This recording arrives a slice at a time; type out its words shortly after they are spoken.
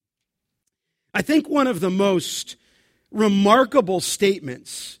I think one of the most remarkable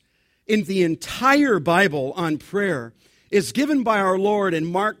statements in the entire Bible on prayer is given by our Lord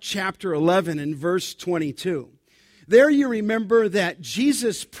in Mark chapter 11 and verse 22. There you remember that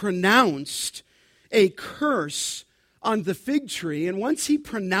Jesus pronounced a curse on the fig tree, and once he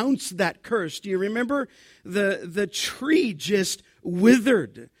pronounced that curse, do you remember? The tree just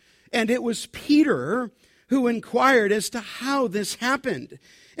withered. And it was Peter who inquired as to how this happened.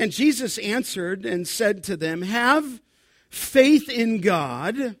 And Jesus answered and said to them, "Have faith in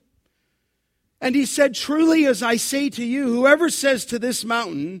God." And he said, "Truly, as I say to you, whoever says to this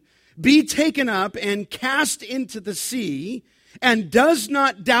mountain, 'Be taken up and cast into the sea,' and does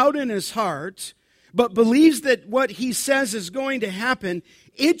not doubt in his heart, but believes that what he says is going to happen,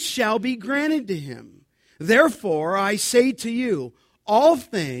 it shall be granted to him. Therefore, I say to you, all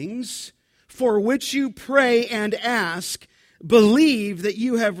things for which you pray and ask, believe that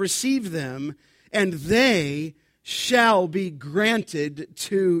you have received them, and they shall be granted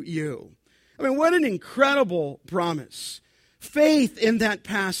to you." I mean, what an incredible promise. Faith in that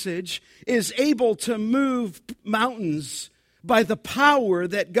passage is able to move mountains by the power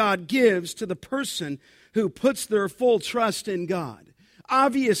that God gives to the person who puts their full trust in God.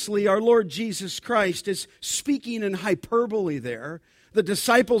 Obviously, our Lord Jesus Christ is speaking in hyperbole there. The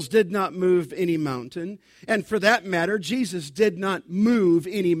disciples did not move any mountain, and for that matter, Jesus did not move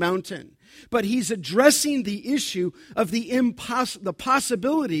any mountain. But he's addressing the issue of the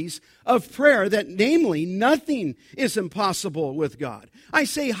possibilities of prayer, that namely, nothing is impossible with God. I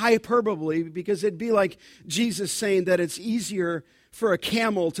say hyperbole because it'd be like Jesus saying that it's easier for a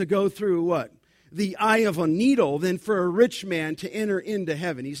camel to go through what? The eye of a needle than for a rich man to enter into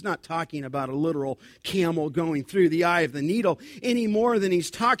heaven. He's not talking about a literal camel going through the eye of the needle any more than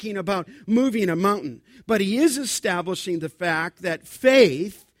he's talking about moving a mountain. But he is establishing the fact that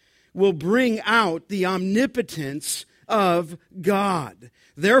faith will bring out the omnipotence of God.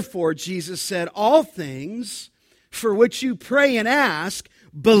 Therefore, Jesus said, all things for which you pray and ask,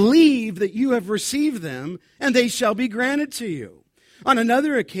 believe that you have received them, and they shall be granted to you. On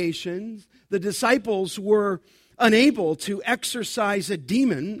another occasion, the disciples were unable to exorcise a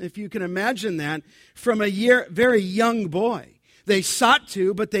demon, if you can imagine that, from a very young boy. They sought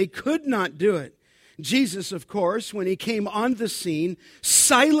to, but they could not do it. Jesus, of course, when he came on the scene,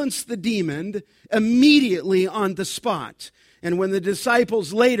 silenced the demon immediately on the spot. And when the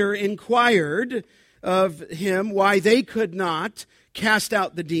disciples later inquired of him why they could not cast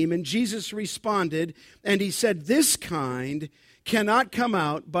out the demon, Jesus responded, and he said, "This kind cannot come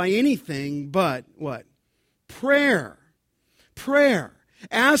out by anything but" what? Prayer. Prayer.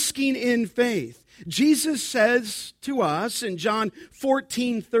 Asking in faith. Jesus says to us in John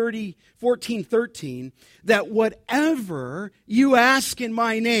 14:13, that whatever you ask in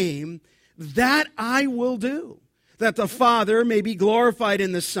my name, that I will do, that the Father may be glorified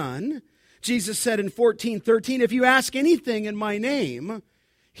in the Son. Jesus said in 14:13, if you ask anything in my name,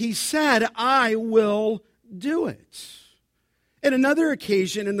 he said, I will do it. At another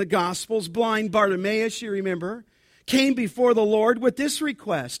occasion in the Gospels, blind Bartimaeus, you remember, came before the Lord with this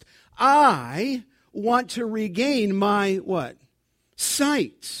request: I want to regain my what?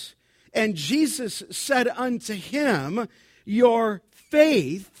 Sight. And Jesus said unto him, your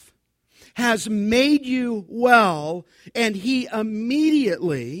faith has made you well. And he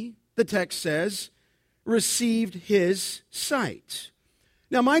immediately, the text says, received his sight.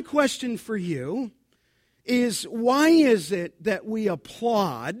 Now my question for you is, why is it that we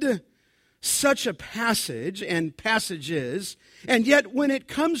applaud such a passage and passages, and yet when it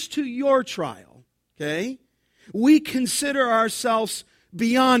comes to your trial, okay, we consider ourselves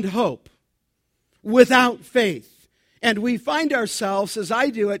beyond hope, without faith, and we find ourselves, as I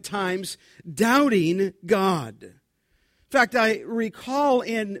do at times, doubting God. In fact, I recall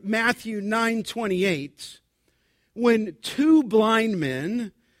in Matthew 9:28, when two blind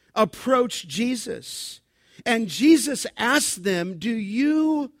men approached Jesus, and Jesus asked them, do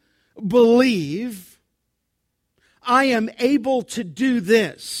you believe I am able to do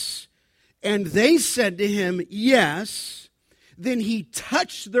this? And they said to him, yes. Then he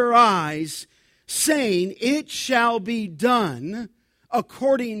touched their eyes, saying, it shall be done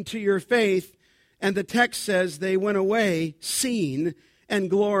according to your faith. And the text says they went away seeing and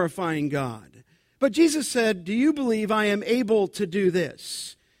glorifying God. But Jesus said, do you believe I am able to do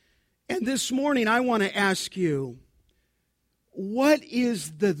this? And this morning I want to ask you, what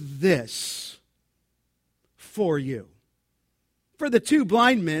is the this for you? For the two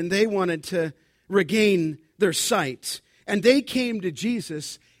blind men, they wanted to regain their sight. And they came to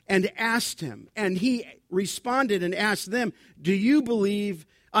Jesus and asked him. And he responded and asked them, do you believe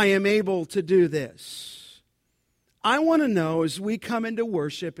I am able to do this. I want to know, as we come into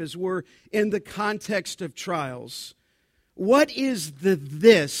worship, as we're in the context of trials, what is the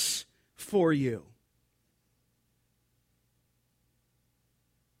this for you?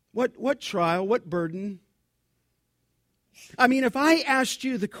 What trial, what burden? I mean, if I asked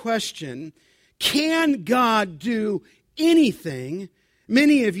you the question, can God do anything?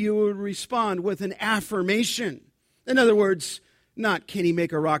 Many of you would respond with an affirmation. In other words, not can he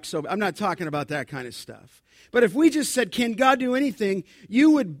make a rock so... I'm not talking about that kind of stuff. But if we just said, can God do anything?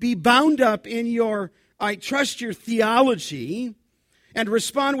 You would be bound up in your, I trust your theology, and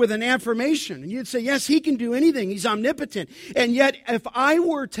respond with an affirmation. And you'd say, yes, he can do anything. He's omnipotent. And yet, if I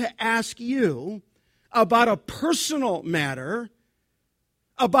were to ask you about a personal matter,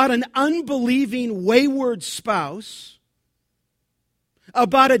 about an unbelieving, wayward spouse,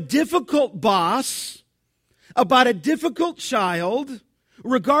 about a difficult boss, about a difficult child,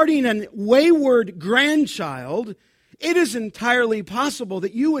 regarding a wayward grandchild, it is entirely possible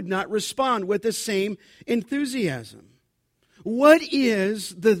that you would not respond with the same enthusiasm. What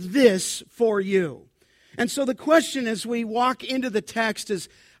is the this for you? And so the question as we walk into the text is,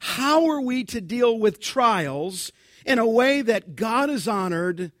 how are we to deal with trials in a way that God is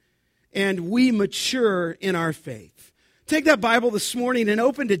honored and we mature in our faith? Take that Bible this morning and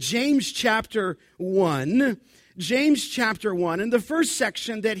open to James chapter 1. James chapter 1. And the first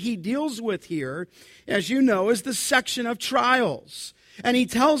section that he deals with here, as you know, is the section of trials. And he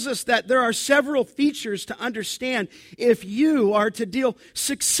tells us that there are several features to understand if you are to deal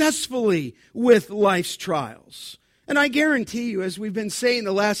successfully with life's trials. And I guarantee you, as we've been saying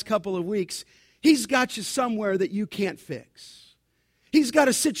the last couple of weeks, he's got you somewhere that you can't fix. He's got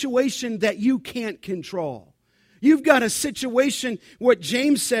a situation that you can't control. You've got a situation, what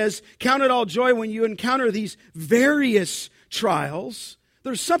James says, count it all joy when you encounter these various trials.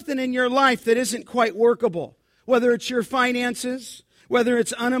 There's something in your life that isn't quite workable, whether it's your finances, whether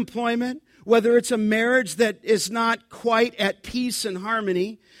it's unemployment, whether it's a marriage that is not quite at peace and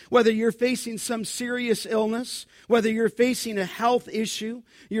harmony, whether you're facing some serious illness, whether you're facing a health issue,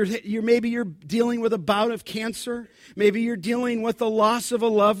 maybe you're dealing with a bout of cancer, maybe you're dealing with the loss of a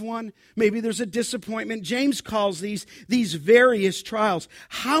loved one, maybe there's a disappointment. James calls these various trials.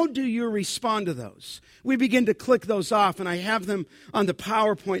 How do you respond to those? We begin to click those off, and I have them on the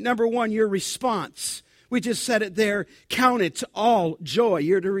PowerPoint. Number one, your response. We just said it there. Count it all joy.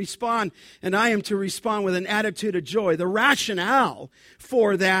 You're to respond, and I am to respond with an attitude of joy. The rationale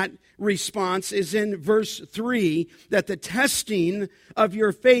for that response is in verse 3, that the testing of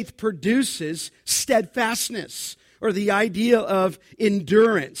your faith produces steadfastness, or the idea of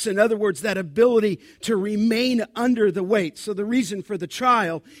endurance. In other words, that ability to remain under the weight. So the reason for the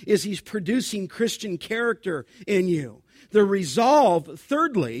trial is he's producing Christian character in you. The resolve,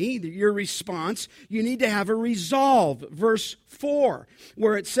 thirdly, your response, you need to have a resolve. Verse 4,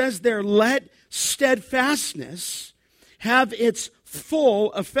 where it says there, let steadfastness have its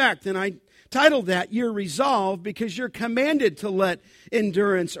full effect. And I titled that, your resolve, because you're commanded to let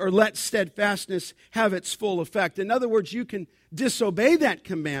endurance or let steadfastness have its full effect. In other words, you can disobey that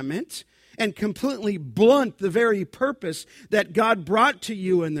commandment and completely blunt the very purpose that God brought to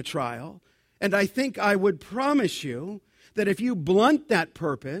you in the trial. And I think I would promise you that if you blunt that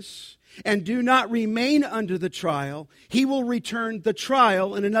purpose and do not remain under the trial, he will return the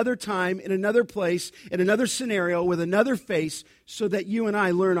trial in another time, in another place, in another scenario, with another face, so that you and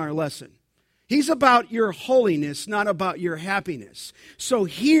I learn our lesson. He's about your holiness, not about your happiness. So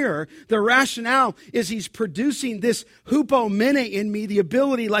here, the rationale is he's producing this hupomene in me, the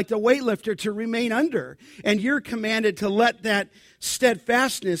ability, like the weightlifter, to remain under. And you're commanded to let that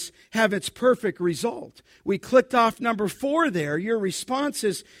steadfastness have its perfect result. We clicked off number 4 there. Your response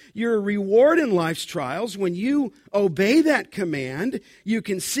is your reward in life's trials. When you obey that command, you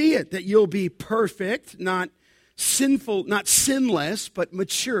can see it, that you'll be perfect, not sinful, not sinless, but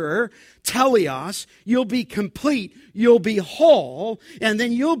mature, teleos. You'll be complete, you'll be whole, and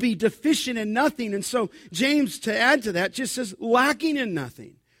then you'll be deficient in nothing. And so James, to add to that, just says lacking in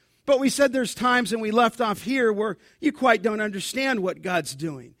nothing. But we said there's times, and we left off here, where you quite don't understand what God's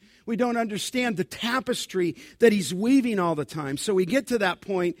doing. We don't understand the tapestry that he's weaving all the time. So we get to that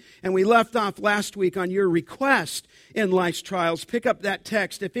point, and we left off last week on your request in life's trials. Pick up that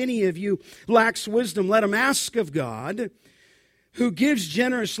text. If any of you lacks wisdom, let him ask of God, who gives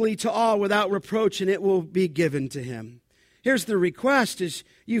generously to all without reproach, and it will be given to him. Here's the request: is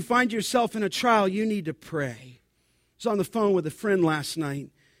you find yourself in a trial, you need to pray. I was on the phone with a friend last night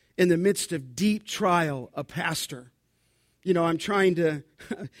in the midst of deep trial, a pastor. You know, I'm trying to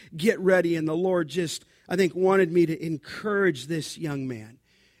get ready, and the Lord just, I think, wanted me to encourage this young man.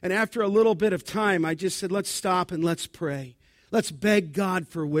 And after a little bit of time, I just said, let's stop and let's pray. Let's beg God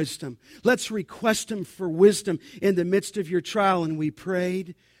for wisdom. Let's request Him for wisdom in the midst of your trial. And we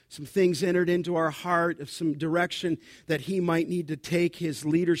prayed. Some things entered into our heart of some direction that he might need to take his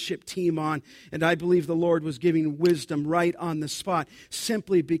leadership team on. And I believe the Lord was giving wisdom right on the spot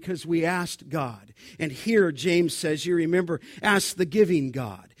simply because we asked God. And here James says, you remember, ask the giving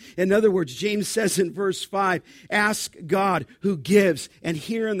God. In other words, James says in verse 5, ask God who gives. And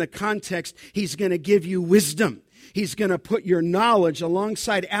here in the context, he's going to give you wisdom. He's going to put your knowledge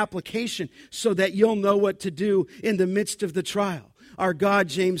alongside application so that you'll know what to do in the midst of the trial. Our God,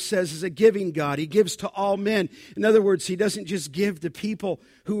 James says, is a giving God. He gives to all men. In other words, he doesn't just give to people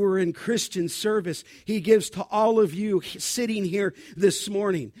who are in Christian service. He gives to all of you sitting here this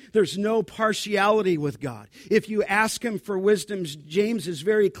morning. There's no partiality with God. If you ask him for wisdom, James is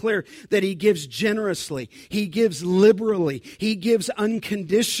very clear that he gives generously. He gives liberally. He gives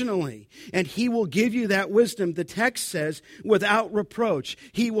unconditionally. And he will give you that wisdom, the text says, without reproach.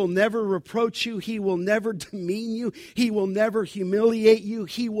 He will never reproach you. He will never demean you. He will never humiliate you.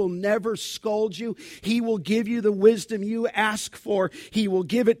 He will never scold you. He will give you the wisdom you ask for. He will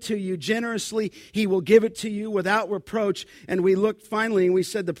give it to you generously. He will give it to you without reproach. And we looked finally and we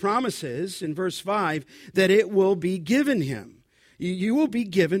said the promise is, in verse 5, that it will be given him. You will be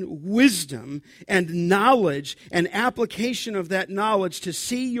given wisdom and knowledge and application of that knowledge to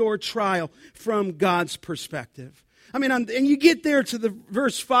see your trial from God's perspective. I mean, and you get there to the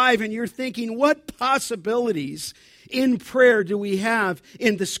verse 5 and you're thinking, what possibilities in prayer do we have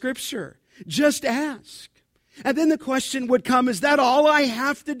in the Scripture? Just ask. And then the question would come, is that all I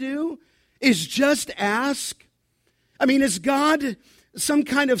have to do? Is just ask? I mean, is God some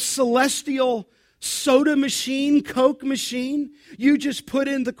kind of celestial soda machine, Coke machine? You just put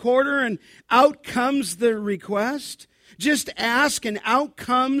in the quarter and out comes the request? Just ask and out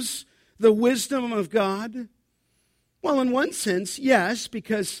comes the wisdom of God? Well, in one sense, yes,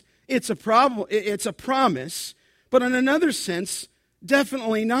 because it's a promise. But in another sense,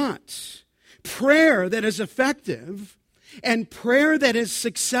 definitely not. Prayer that is effective and prayer that is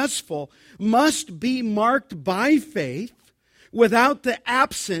successful must be marked by faith without the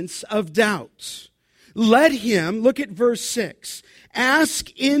absence of doubt. Let him, look at verse 6, ask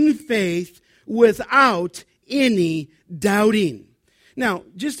in faith without any doubting. Now,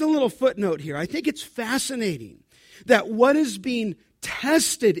 just a little footnote here. I think it's fascinating that what is being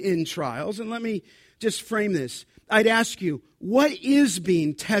tested in trials, and let me just frame this. I'd ask you, what is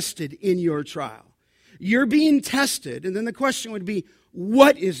being tested in your trial? You're being tested, and then the question would be,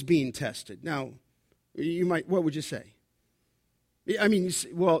 what is being tested? Now, what would you say? I mean,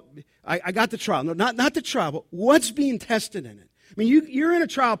 I got the trial. No, not the trial, but what's being tested in it? I mean, you're in a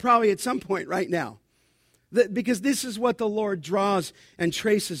trial probably at some point right now, because this is what the Lord draws and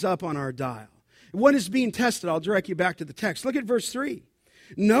traces up on our dial. What is being tested? I'll direct you back to the text. Look at verse 3.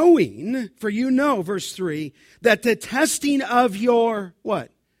 Knowing, for you know, verse 3, that the testing of your,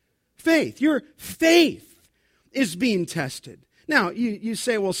 what? Faith. Your faith is being tested. Now, you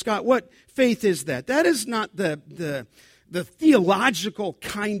say, well, Scott, what faith is that? That is not the theological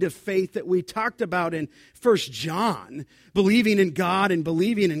kind of faith that we talked about in 1 John, believing in God and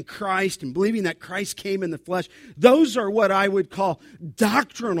believing in Christ and believing that Christ came in the flesh. Those are what I would call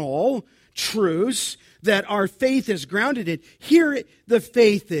doctrinal truths that our faith is grounded in. Here, the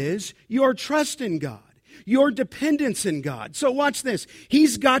faith is your trust in God, your dependence in God. So watch this.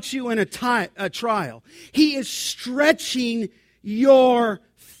 He's got you in a trial. He is stretching your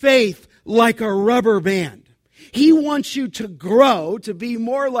faith like a rubber band. He wants you to grow to be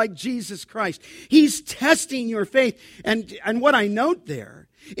more like Jesus Christ. He's testing your faith. And what I note there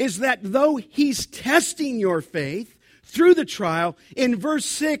is that though he's testing your faith through the trial, in verse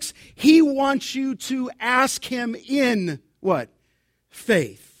 6, he wants you to ask him in what?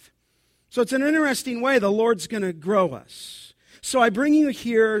 Faith. So it's an interesting way the Lord's going to grow us. So I bring you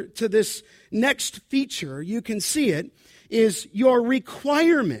here to this next feature. You can see it is your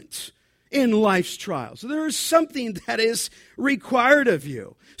requirement in life's trials. So there is something that is required of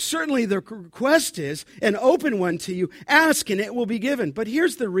you. Certainly the request is an open one to you. Ask and it will be given. But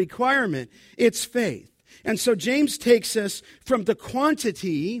here's the requirement. It's faith. And so James takes us from the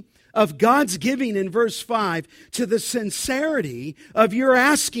quantity of God's giving in verse 5 to the sincerity of your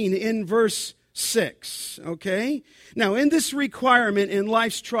asking in verse 6. Okay? Now, in this requirement in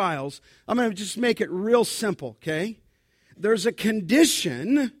life's trials, I'm going to just make it real simple, okay? There's a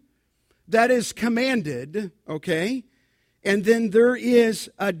condition that is commanded, okay? And then there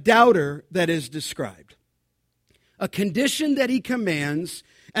is a doubter that is described. A condition that he commands,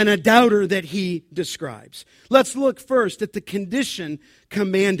 and a doubter that he describes. Let's look first at the condition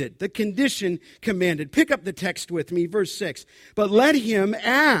commanded. The condition commanded. Pick up the text with me, verse 6. But let him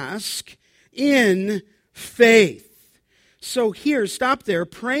ask in faith. So here, stop there.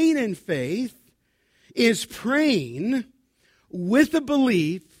 Praying in faith is praying with a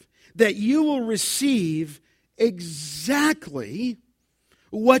belief that you will receive exactly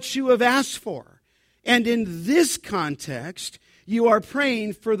what you have asked for. And in this context, you are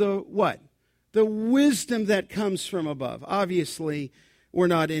praying for the what? The wisdom that comes from above. Obviously, we're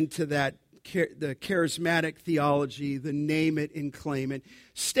not into that, the charismatic theology, the name it and claim it.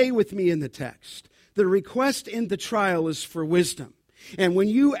 Stay with me in the text. The request in the trial is for wisdom. And when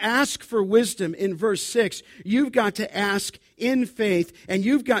you ask for wisdom in verse 6, you've got to ask in faith, and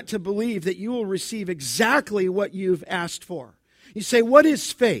you've got to believe that you will receive exactly what you've asked for. You say, what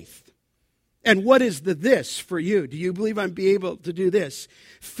is faith? And what is the this for you? Do you believe I'm be able to do this?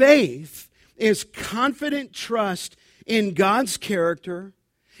 Faith is confident trust in God's character.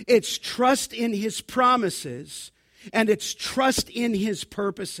 It's trust in His promises, and it's trust in His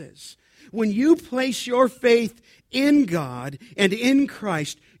purposes. When you place your faith in God and in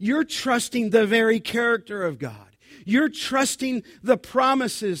Christ, you're trusting the very character of God. You're trusting the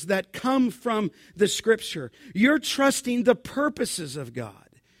promises that come from the Scripture. You're trusting the purposes of God.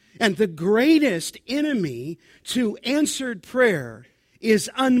 And the greatest enemy to answered prayer is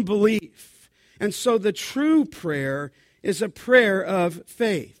unbelief. And so the true prayer is a prayer of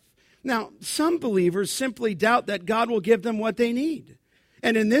faith. Now, some believers simply doubt that God will give them what they need.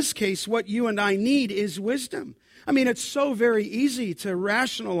 And in this case, what you and I need is wisdom. I mean, it's so very easy to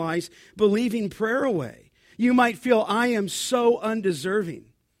rationalize believing prayer away. You might feel, I am so undeserving.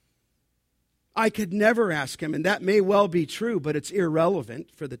 I could never ask Him, and that may well be true, but it's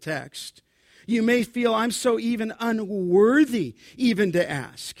irrelevant for the text. You may feel, I'm so even unworthy even to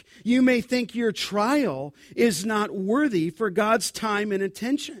ask. You may think your trial is not worthy for God's time and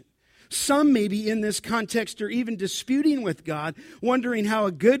attention. Some maybe in this context are even disputing with God, wondering how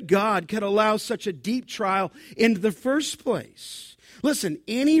a good God could allow such a deep trial in the first place. Listen,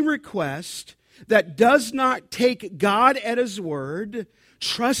 any request that does not take God at His word,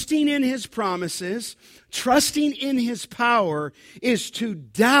 trusting in His promises, trusting in His power, is to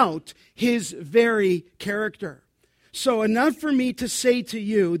doubt His very character. So enough for me to say to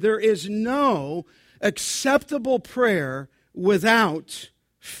you, there is no acceptable prayer without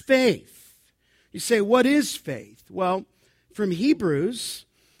faith. You say, what is faith? Well, from Hebrews,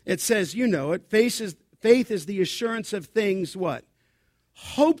 it says, you know it, faith is the assurance of things, what?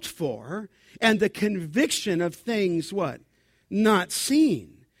 Hoped for, and the conviction of things, what? Not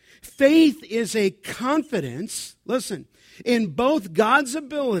seen. Faith is a confidence, listen, in both God's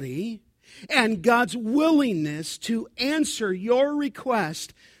ability and God's willingness to answer your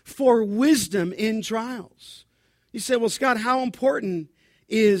request for wisdom in trials. You say, well, Scott, how important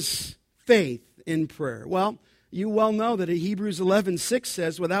is faith in prayer? Well, you well know that Hebrews 11:6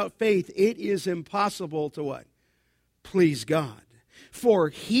 says, without faith, it is impossible to what? Please God. For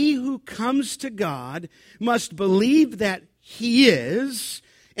he who comes to God must believe that He is,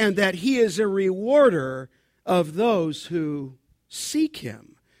 and that He is a rewarder of those who seek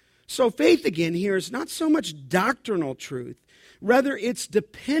Him. So faith again here is not so much doctrinal truth. Rather, it's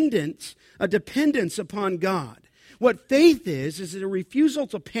a dependence upon God. What faith is a refusal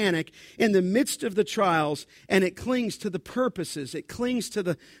to panic in the midst of the trials, and it clings to the purposes, it clings to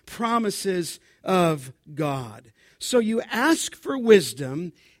the promises of God. So you ask for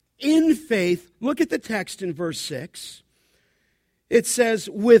wisdom in faith. Look at the text in verse 6. It says,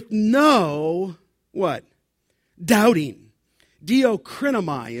 with no, what? Doubting.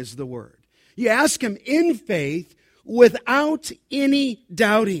 Diokrinomai is the word. You ask Him in faith without any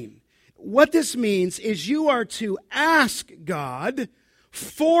doubting. What this means is you are to ask God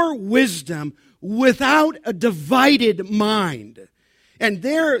for wisdom without a divided mind. And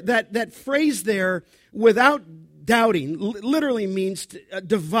there, that phrase there, without doubting, literally means a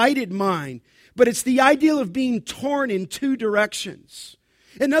divided mind. But it's the ideal of being torn in two directions.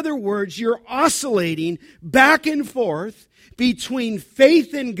 In other words, you're oscillating back and forth between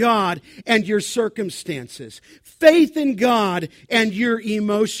faith in God and your circumstances, faith in God and your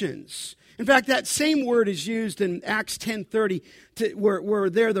emotions. In fact, that same word is used in Acts 10:30, where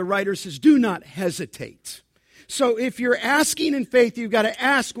there the writer says, do not hesitate. So if you're asking in faith, you've got to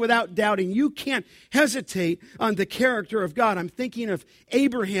ask without doubting. You can't hesitate on the character of God. I'm thinking of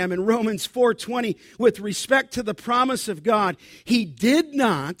Abraham in Romans 4:20 with respect to the promise of God. He did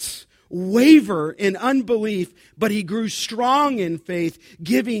not waver in unbelief, but he grew strong in faith,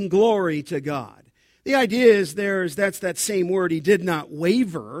 giving glory to God. The idea is that's that same word, he did not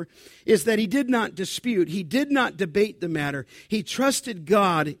waver, is that he did not dispute. He did not debate the matter. He trusted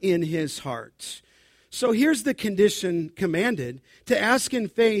God in his heart. So here's the condition commanded, to ask in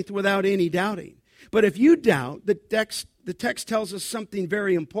faith without any doubting. But if you doubt, the text tells us something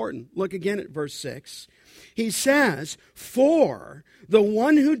very important. Look again at verse 6. He says, for the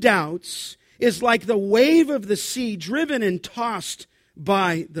one who doubts is like the wave of the sea driven and tossed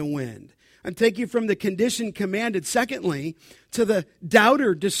by the wind. I'm taking you from the condition commanded, secondly, to the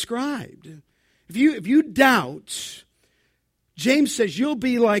doubter described. If you doubt, James says you'll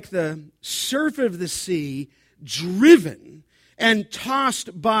be like the surf of the sea, driven and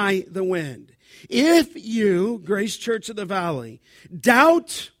tossed by the wind. If you, Grace Church of the Valley,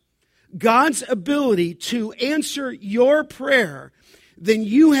 doubt God's ability to answer your prayer, then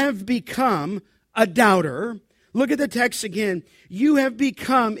you have become a doubter. Look at the text again. You have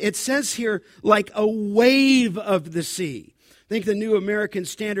become, it says here, like a wave of the sea. I think the New American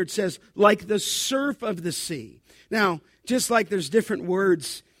Standard says, like the surf of the sea. Now, just like there's different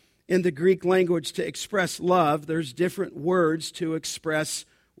words in the Greek language to express love, there's different words to express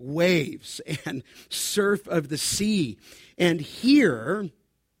waves and surf of the sea. And here,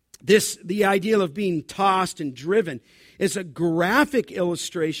 the idea of being tossed and driven is a graphic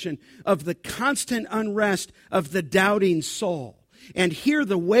illustration of the constant unrest of the doubting soul. And here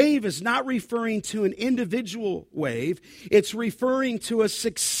the wave is not referring to an individual wave. It's referring to a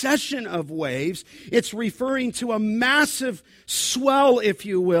succession of waves. It's referring to a massive swell, if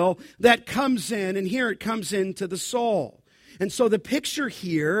you will, that comes in, and here it comes into the soul. And so the picture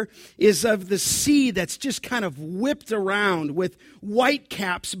here is of the sea that's just kind of whipped around with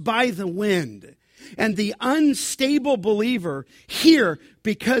whitecaps by the wind. And the unstable believer here,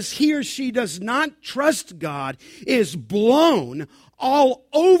 because he or she does not trust God, is blown all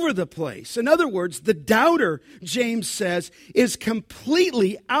over the place. In other words, the doubter, James says, is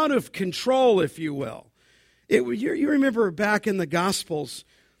completely out of control, if you will. You remember back in the Gospels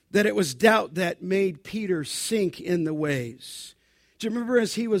that it was doubt that made Peter sink in the waves. Do you remember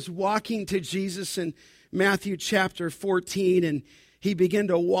as he was walking to Jesus in Matthew chapter 14 and he began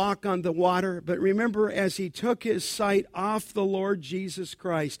to walk on the water? But remember, as he took his sight off the Lord Jesus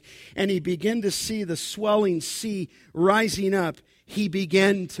Christ and he began to see the swelling sea rising up, he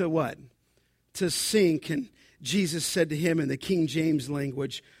began to what? To sink. And Jesus said to him in the King James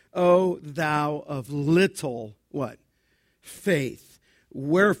language, "O thou of little," what? "Faith.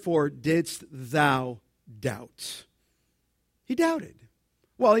 Wherefore didst thou doubt?" He doubted.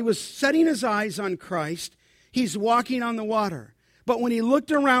 Well, he was setting his eyes on Christ. He's walking on the water. But when he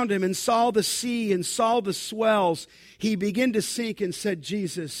looked around him and saw the sea and saw the swells, he began to sink and said,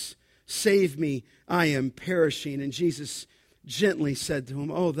 "Jesus, save me, I am perishing." And Jesus gently said to him,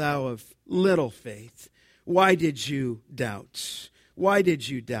 "O thou of little faith, why did you doubt?" Why did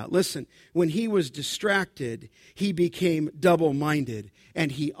you doubt? Listen, when he was distracted, he became double-minded,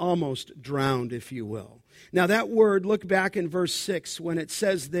 and he almost drowned, if you will. Now that word, look back in verse 6, when it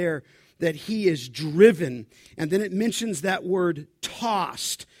says there that he is driven, and then it mentions that word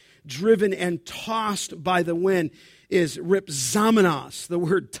tossed, driven and tossed by the wind, is ripzomenos, the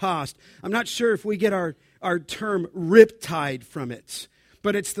word tossed. I'm not sure if we get our term riptide from it.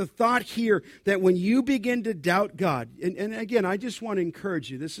 But it's the thought here that when you begin to doubt God, and again, I just want to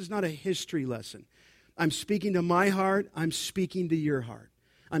encourage you, this is not a history lesson. I'm speaking to my heart, I'm speaking to your heart.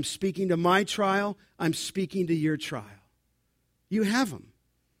 I'm speaking to my trial, I'm speaking to your trial. You have them.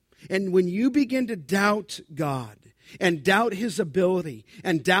 And when you begin to doubt God, and doubt his ability,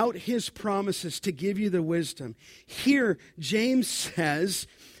 and doubt his promises to give you the wisdom, here James says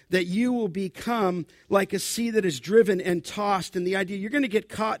that you will become like a sea that is driven and tossed. And the idea, you're going to get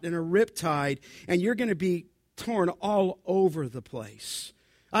caught in a riptide and you're going to be torn all over the place.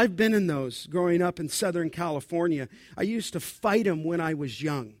 I've been in those growing up in Southern California. I used to fight them when I was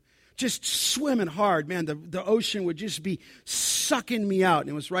young. Just swimming hard, man. The ocean would just be sucking me out. And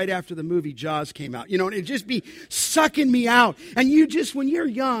it was right after the movie Jaws came out. And it'd just be sucking me out. And you just, when you're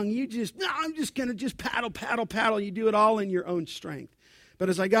young, I'm just going to just paddle. You do it all in your own strength. But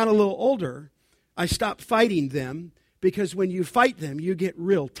as I got a little older, I stopped fighting them, because when you fight them, you get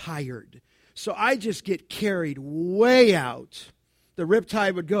real tired. So I just get carried way out. The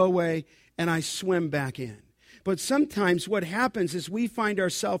riptide would go away, and I swim back in. But sometimes what happens is we find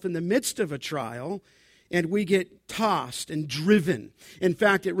ourselves in the midst of a trial, and we get tossed and driven. In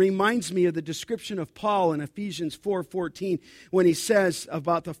fact, it reminds me of the description of Paul in Ephesians 4:14 when he says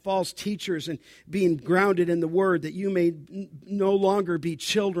about the false teachers and being grounded in the word, that you may no longer be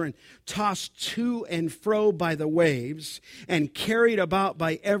children, tossed to and fro by the waves and carried about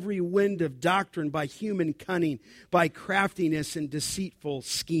by every wind of doctrine, by human cunning, by craftiness and deceitful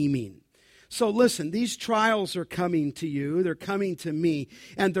scheming. So listen, these trials are coming to you, they're coming to me,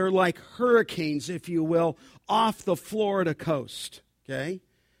 and they're like hurricanes, if you will, off the Florida coast, okay?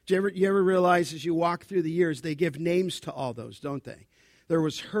 Do you ever realize as you walk through the years, they give names to all those, don't they? There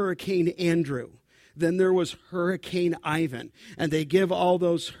was Hurricane Andrew, then there was Hurricane Ivan, and they give all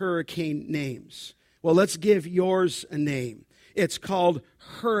those hurricane names. Well, let's give yours a name. It's called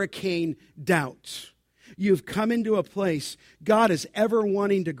Hurricane Doubt. You've come into a place, God is ever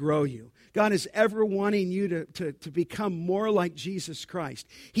wanting to grow you. God is ever wanting you to become more like Jesus Christ.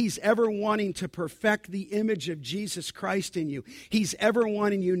 He's ever wanting to perfect the image of Jesus Christ in you. He's ever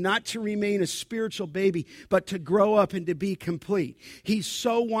wanting you not to remain a spiritual baby, but to grow up and to be complete. He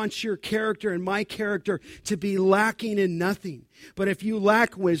so wants your character and my character to be lacking in nothing. But if you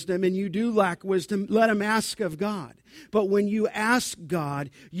lack wisdom, and you do lack wisdom, let him ask of God. But when you ask God,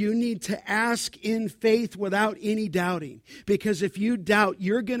 you need to ask in faith without any doubting. Because if you doubt,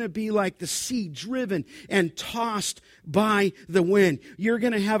 you're going to be like the sea, driven and tossed by the wind. You're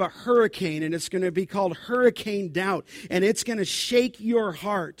going to have a hurricane, and it's going to be called Hurricane Doubt. And it's going to shake your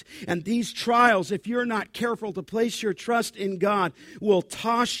heart. And these trials, if you're not careful to place your trust in God, will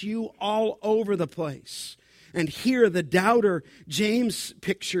toss you all over the place. And here, the doubter James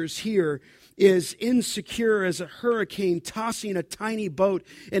pictures here is insecure as a hurricane tossing a tiny boat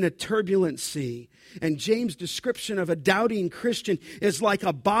in a turbulent sea. And James' description of a doubting Christian is like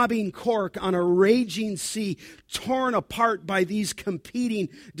a bobbing cork on a raging sea, torn apart by these competing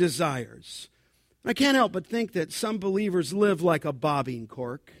desires. I can't help but think that some believers live like a bobbing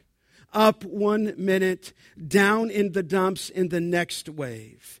cork, up 1 minute, down in the dumps in the next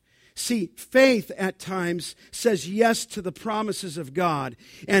wave. See, faith at times says yes to the promises of God,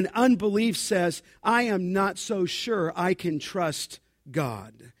 and unbelief says, I am not so sure I can trust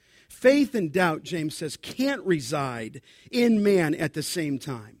God. Faith and doubt, James says, can't reside in man at the same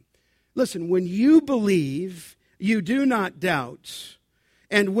time. Listen, when you believe, you do not doubt,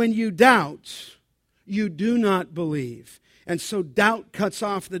 and when you doubt, you do not believe. And so doubt cuts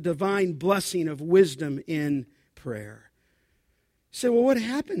off the divine blessing of wisdom in prayer. Say, well, what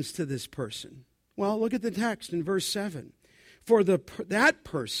happens to this person? Well, look at the text in verse 7. For that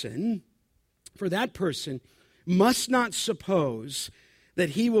person must not suppose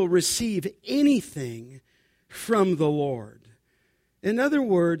that he will receive anything from the Lord. In other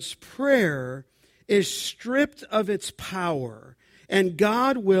words, prayer is stripped of its power, and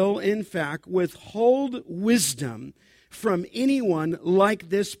God will, in fact, withhold wisdom from anyone like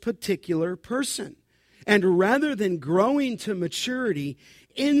this particular person. And rather than growing to maturity,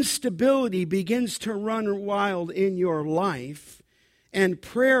 instability begins to run wild in your life, and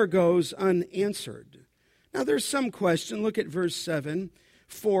prayer goes unanswered. Now, there's some question. Look at verse 7.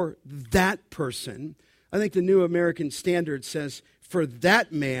 For that person, I think the New American Standard says, for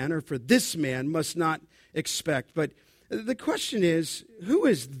that man or for this man must not expect. But the question is, who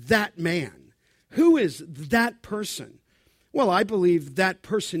is that man? Who is that person? Well, I believe that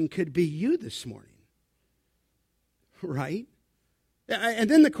person could be you this morning. Right? And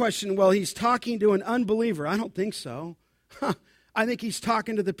then the question, well, he's talking to an unbeliever. I don't think so. I think he's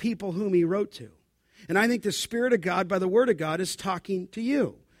talking to the people whom he wrote to. And I think the Spirit of God, by the Word of God, is talking to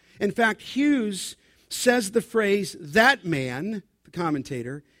you. In fact, Hughes says the phrase, that man, the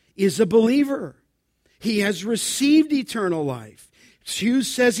commentator, is a believer. He has received eternal life. Hughes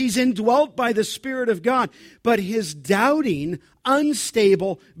says he's indwelt by the Spirit of God, but his doubting,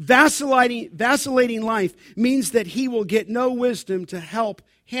 unstable, vacillating life means that he will get no wisdom to help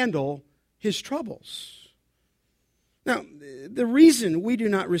handle his troubles. Now, the reason we do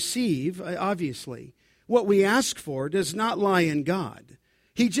not receive, obviously, what we ask for does not lie in God.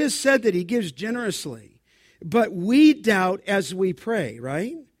 He just said that he gives generously, but we doubt as we pray,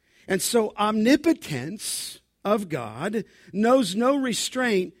 right? And so omnipotence of God knows no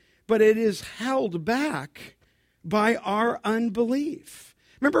restraint, but it is held back by our unbelief.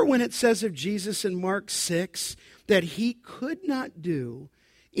 Remember when it says of Jesus in Mark 6 that he could not do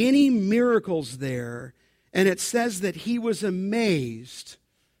any miracles there, and it says that he was amazed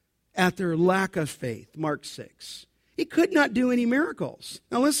at their lack of faith, Mark 6. He could not do any miracles.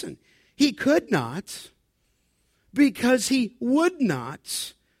 Now listen, he could not because he would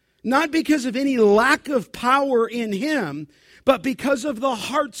not because of any lack of power in him, but because of the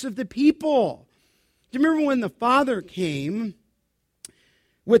hearts of the people. Do you remember when the father came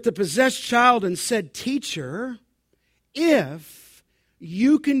with the possessed child and said, "Teacher, if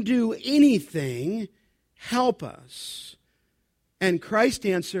you can do anything, help us"? And Christ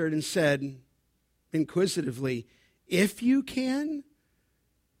answered and said inquisitively, "If you can?"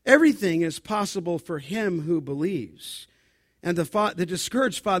 Everything is possible for him who believes. And the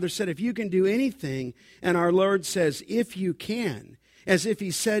discouraged father said, "If you can do anything," and our Lord says, "If you can," as if he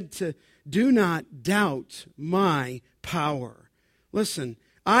said to, "Do not doubt my power." Listen,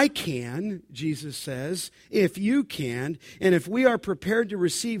 I can, Jesus says, if you can, and if we are prepared to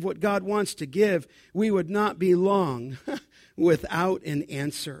receive what God wants to give, we would not be long without an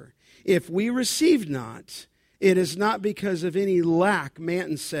answer. If we receive not, it is not because of any lack,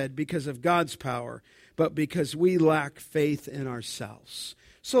 Manton said, because of God's power, but because we lack faith in ourselves.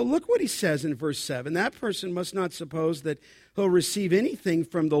 So look what he says in verse 7. That person must not suppose that he'll receive anything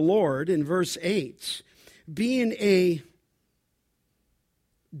from the Lord. In verse 8, being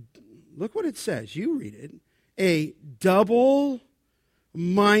look what it says, you read it, a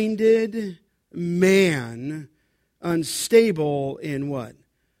double-minded man, unstable in what?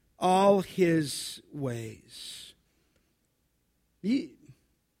 All his ways.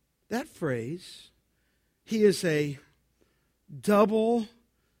 That phrase, he is a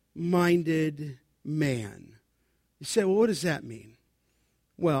double-minded man. You say, well, what does that mean?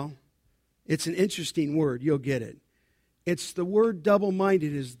 Well, it's an interesting word. You'll get it. It's the word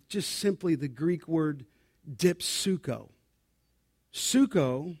double-minded is just simply the Greek word dipsuko.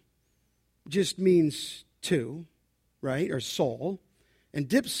 Suko just means two, right, or soul. And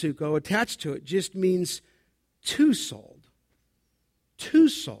dipsuko, attached to it, just means two-souled.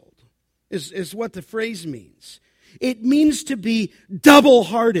 Two-souled is what the phrase means. It means to be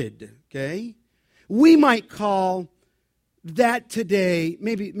double-hearted, okay? We might call that today,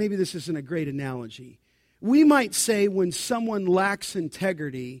 maybe this isn't a great analogy. We might say when someone lacks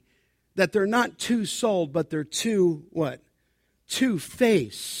integrity that they're not two-souled, but they're what?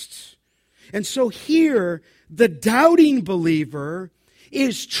 Two-faced. And so here, the doubting believer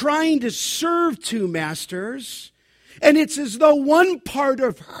is trying to serve two masters, and it's as though one part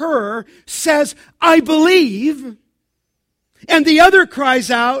of her says, "I believe," and the other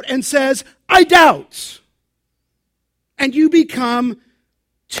cries out and says, "I doubt." And you become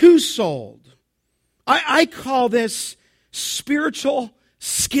two-souled. I call this spiritual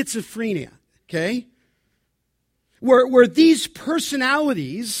schizophrenia, okay? Where these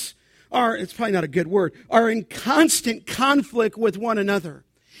personalities are, it's probably not a good word, are in constant conflict with one another.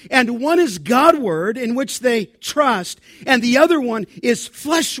 And one is Godward, in which they trust, and the other one is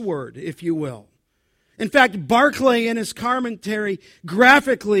fleshward, if you will. In fact, Barclay in his commentary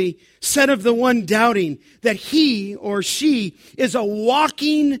graphically said of the one doubting that he or she is a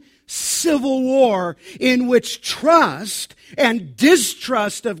walking civil war in which trust and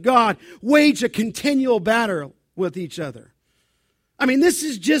distrust of God wage a continual battle with each other. I mean, this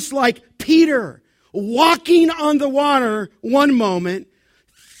is just like Peter walking on the water one moment,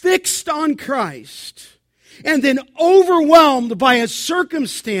 fixed on Christ, and then overwhelmed by his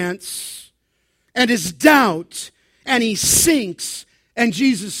circumstance and his doubt, and he sinks, and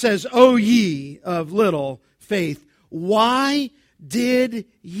Jesus says, "O ye of little faith, why did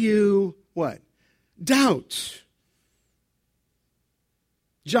you," what? Doubt.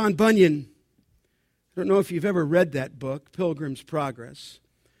 John Bunyan, I don't know if you've ever read that book, Pilgrim's Progress,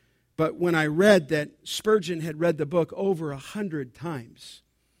 but when I read that Spurgeon had read the book over 100 times,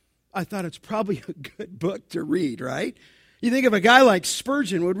 I thought it's probably a good book to read, right? You think if a guy like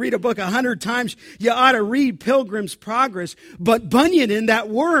Spurgeon would read a book 100 times, you ought to read Pilgrim's Progress. But Bunyan in that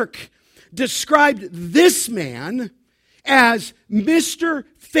work described this man as Mr.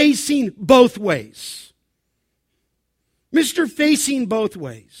 Facing Both Ways. Mr. Facing Both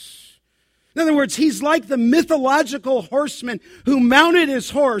Ways. In other words, he's like the mythological horseman who mounted his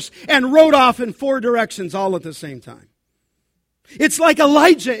horse and rode off in 4 directions all at the same time. It's like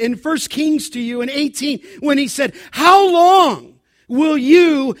Elijah in 1 Kings to you in 18 when he said, "How long will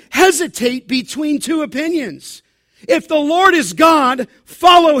you hesitate between two opinions? If the Lord is God,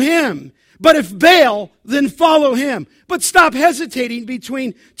 follow him. But if Baal, then follow him." But stop hesitating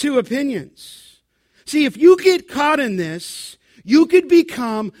between two opinions. See, if you get caught in this, you could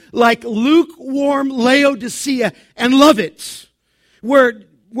become like lukewarm Laodicea and love it. Where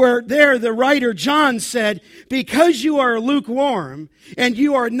there the writer John said, "Because you are lukewarm and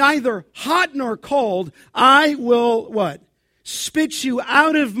you are neither hot nor cold, I will," what? "Spit you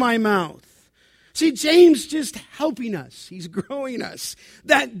out of my mouth." See, James just helping us. He's growing us.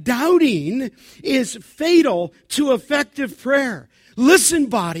 That doubting is fatal to effective prayer. Listen,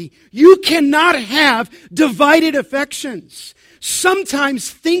 body, you cannot have divided affections. Sometimes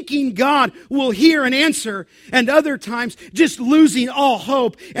thinking God will hear and answer, and other times just losing all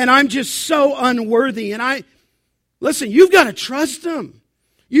hope, and I'm just so unworthy. And listen, you've got to trust Him.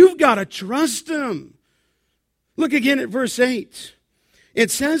 You've got to trust Him. Look again at verse 8. It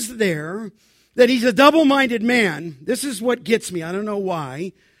says there that he's a double-minded man. This is what gets me. I don't know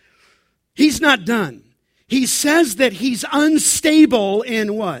why. He's not done. He says that he's unstable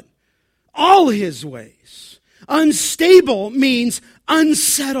in what? All his ways. Unstable means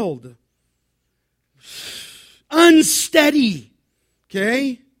unsettled. Unsteady.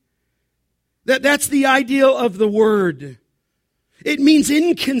 Okay? That's the ideal of the word. It means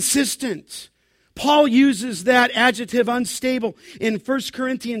inconsistent. Paul uses that adjective unstable in 1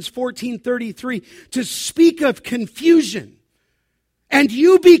 Corinthians 14:33 to speak of confusion. And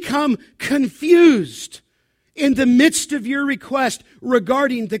you become confused in the midst of your request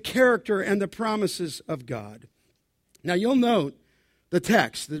regarding the character and the promises of God. Now you'll note the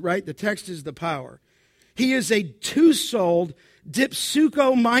text, right? The text is the power. He is a two-souled,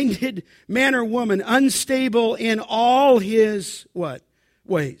 dipsuko-minded man or woman, unstable in all his, what?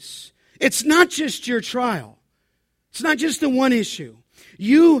 Ways. It's not just your trial. It's not just the one issue.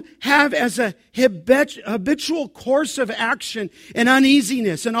 You have as a habitual course of action an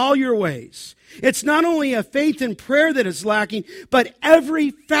uneasiness in all your ways. It's not only a faith and prayer that is lacking, but every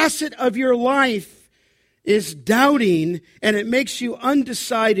facet of your life is doubting, and it makes you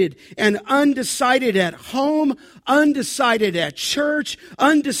undecided, and undecided at home, undecided at church,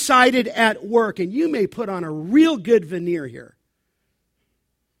 undecided at work. And you may put on a real good veneer here.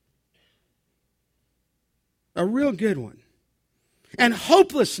 A real good one. And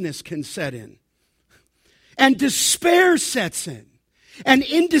hopelessness can set in. And despair sets in. And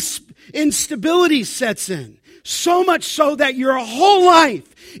instability sets in. So much so that your whole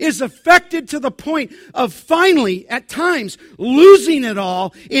life is affected to the point of finally, at times, losing it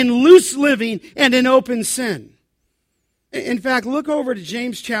all in loose living and in open sin. In fact, look over to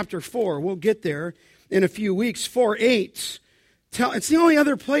James chapter 4. We'll get there in a few weeks. 4:8. It's the only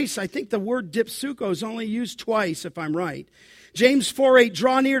other place I think the word dipsuko is only used twice, if I'm right. James 4:8,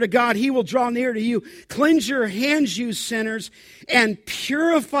 draw near to God, He will draw near to you. Cleanse your hands, you sinners, and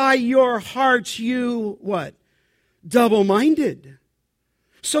purify your hearts, you, what? Double-minded.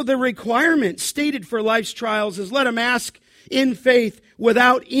 So the requirement stated for life's trials is let him ask in faith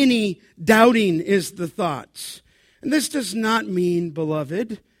without any doubting is the thoughts. And this does not mean,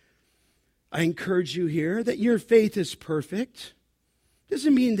 beloved, I encourage you here, that your faith is perfect. It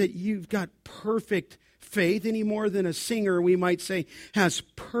doesn't mean that you've got perfect faith any more than a singer, we might say, has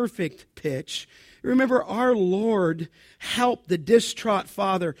perfect pitch. Remember, our Lord helped the distraught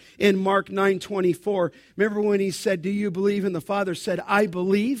father in Mark 9:24. Remember when He said, do you believe? And the father said, I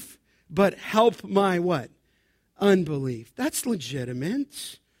believe, but help my what? Unbelief. That's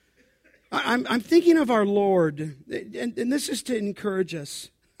legitimate. I'm thinking of our Lord, and this is to encourage us.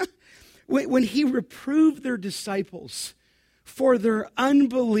 When He reproved their disciples for their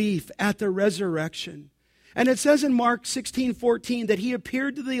unbelief at the resurrection. And it says in Mark 16:14 that He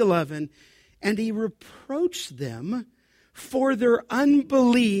appeared to the 11 and He reproached them for their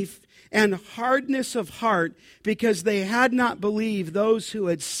unbelief and hardness of heart because they had not believed those who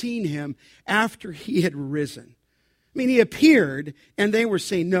had seen Him after He had risen. I mean, He appeared and they were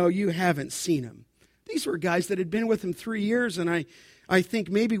saying, no, you haven't seen Him. These were guys that had been with Him 3 years, and I think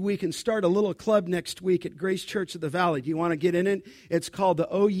maybe we can start a little club next week at Grace Church of the Valley. Do you want to get in it? It's called the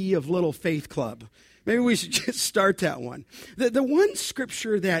O Ye of Little Faith Club. Maybe we should just start that one. The one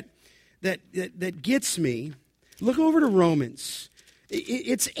scripture that gets me, look over to Romans.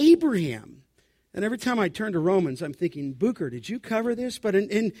 It's Abraham. And every time I turn to Romans, I'm thinking, Booker, did you cover this? But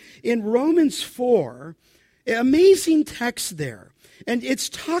in Romans 4, amazing text there. And it's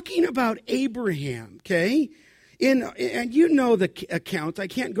talking about Abraham, okay? And you know the account. I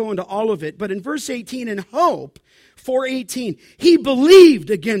can't go into all of it. But in verse 18, in hope, 4:18, he believed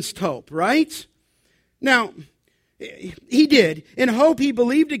against hope, right? Now, he did. In hope, he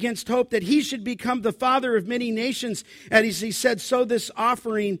believed against hope that he should become the father of many nations. And he said, so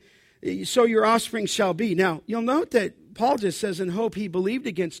your offspring shall be. Now, you'll note that Paul just says in hope he believed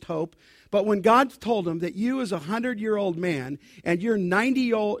against hope. But when God told him that you as a 100-year-old man and your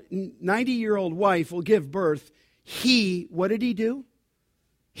 90-year-old wife will give birth, what did he do?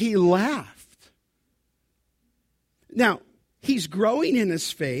 He laughed. Now, he's growing in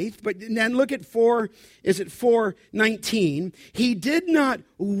his faith, but then look at 4:19. He did not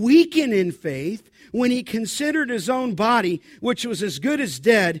weaken in faith when he considered his own body, which was as good as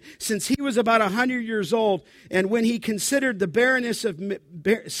dead, since he was about 100 years old, and when he considered the barrenness of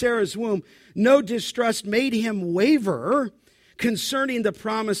Sarah's womb, no distrust made him waver concerning the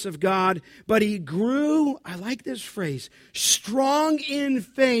promise of God, but he grew, I like this phrase, strong in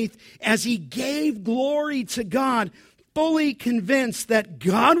faith as he gave glory to God, fully convinced that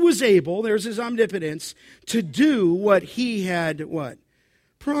God was able, there's his omnipotence, to do what he had,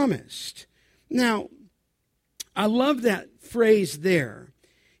 promised. Now, I love that phrase there.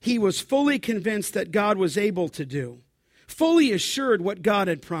 He was fully convinced that God was able to do, fully assured what God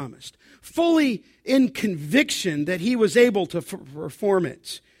had promised, fully in conviction that he was able to perform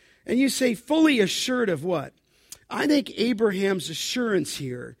it. And you say, fully assured of what? I think Abraham's assurance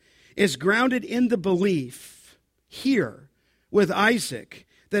here is grounded in the belief here with Isaac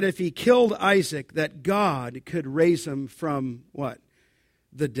that if he killed Isaac, that God could raise him from what?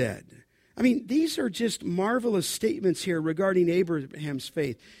 The dead. I mean, these are just marvelous statements here regarding Abraham's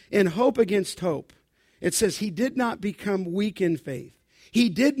faith. In hope against hope, it says he did not become weak in faith. He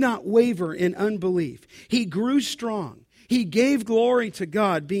did not waver in unbelief. He grew strong. He gave glory to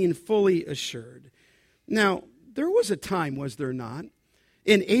God, being fully assured. Now, there was a time, was there not,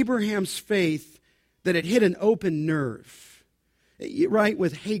 in Abraham's faith that it hit an open nerve, right,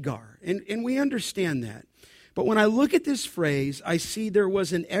 with Hagar. And we understand that. But when I look at this phrase, I see there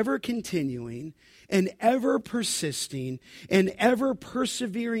was an ever-continuing, an ever-persisting, and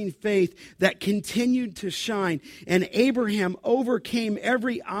ever-persevering faith that continued to shine. And Abraham overcame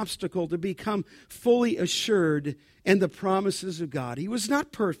every obstacle to become fully assured in the promises of God. He was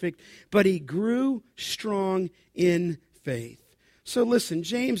not perfect, but he grew strong in faith. So listen,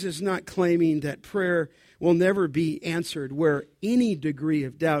 James is not claiming that prayer will never be answered where any degree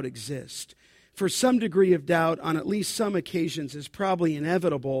of doubt exists. For some degree of doubt on at least some occasions is probably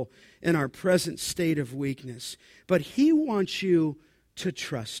inevitable in our present state of weakness. But he wants you to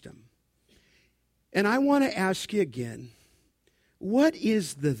trust him. And I want to ask you again, what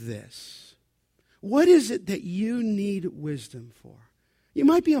is the this? What is it that you need wisdom for? You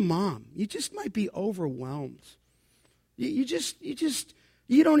might be a mom. You just might be overwhelmed.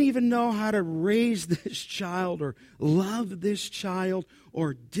 You don't even know how to raise this child or love this child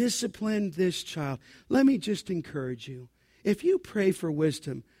or discipline this child. Let me just encourage you. If you pray for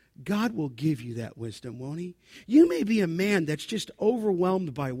wisdom, God will give you that wisdom, won't he? You may be a man that's just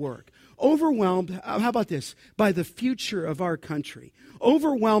overwhelmed by work. Overwhelmed, how about this, by the future of our country.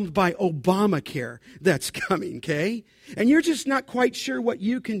 Overwhelmed by Obamacare that's coming, okay? And you're just not quite sure what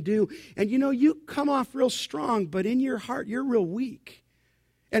you can do. And you come off real strong, but in your heart, you're real weak.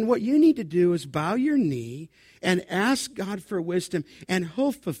 And what you need to do is bow your knee and ask God for wisdom, and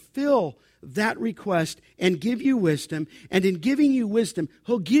he'll fulfill that request and give you wisdom. And in giving you wisdom,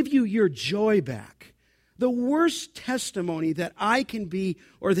 he'll give you your joy back. The worst testimony that I can be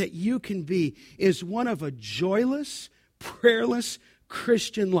or that you can be is one of a joyless, prayerless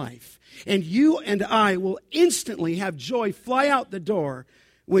Christian life. And you and I will instantly have joy fly out the door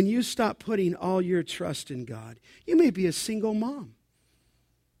when you stop putting all your trust in God. You may be a single mom.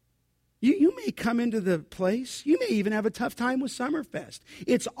 You may come into the place. You may even have a tough time with Summerfest.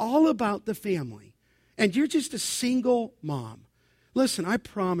 It's all about the family. And you're just a single mom. Listen, I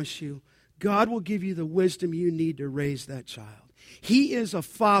promise you, God will give you the wisdom you need to raise that child. He is a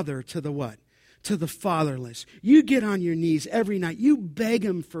father to the what? To the fatherless. You get on your knees every night. You beg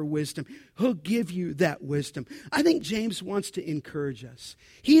him for wisdom. He'll give you that wisdom. I think James wants to encourage us.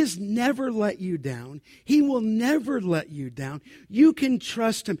 He has never let you down. He will never let you down. You can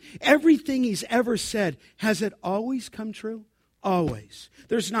trust him. Everything he's ever said, has it always come true? Always.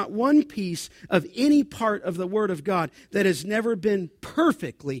 There's not one piece of any part of the Word of God that has never been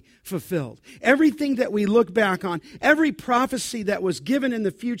perfectly fulfilled. Everything that we look back on, every prophecy that was given in the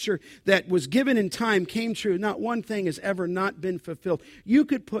future, that was given in time, came true. Not one thing has ever not been fulfilled. You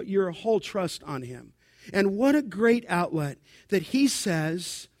could put your whole trust on him. And what a great outlet that he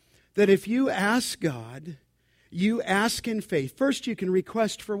says that if you ask God, you ask in faith. First, you can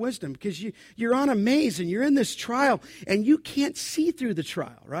request for wisdom because you're on a maze and you're in this trial and you can't see through the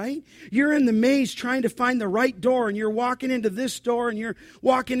trial, right? You're in the maze trying to find the right door and you're walking into this door and you're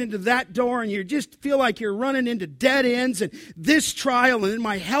walking into that door and you just feel like you're running into dead ends and this trial and then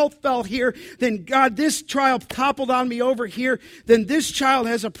my health fell here. Then God, this trial toppled on me over here. Then this child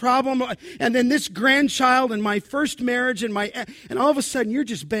has a problem and then this grandchild and my first marriage and all of a sudden you're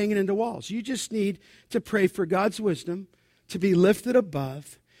just banging into walls. You just need to pray for God's wisdom, to be lifted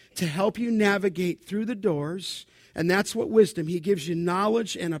above, to help you navigate through the doors, And that's what wisdom, he gives you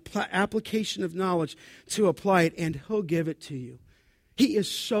knowledge and application of knowledge to apply it, and he'll give it to you. He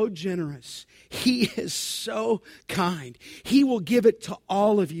is so generous. He is so kind. He will give it to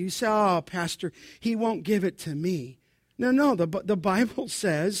all of you. You say, oh, Pastor, he won't give it to me. No, the Bible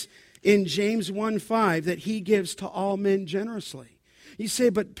says in James 1:5 that he gives to all men generously. You say,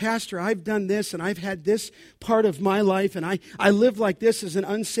 but Pastor, I've done this and I've had this part of my life and I live like this as an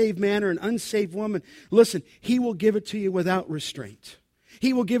unsaved man or an unsaved woman. Listen, he will give it to you without restraint.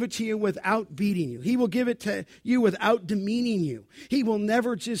 He will give it to you without beating you. He will give it to you without demeaning you. He will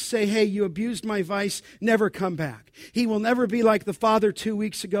never just say, hey, you abused my vice, never come back. He will never be like the father 2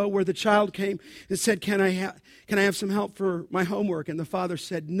 weeks ago where the child came and said, can I have some help for my homework? And the father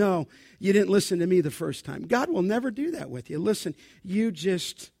said, no, you didn't listen to me the first time. God will never do that with you. Listen, you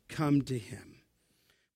just come to him.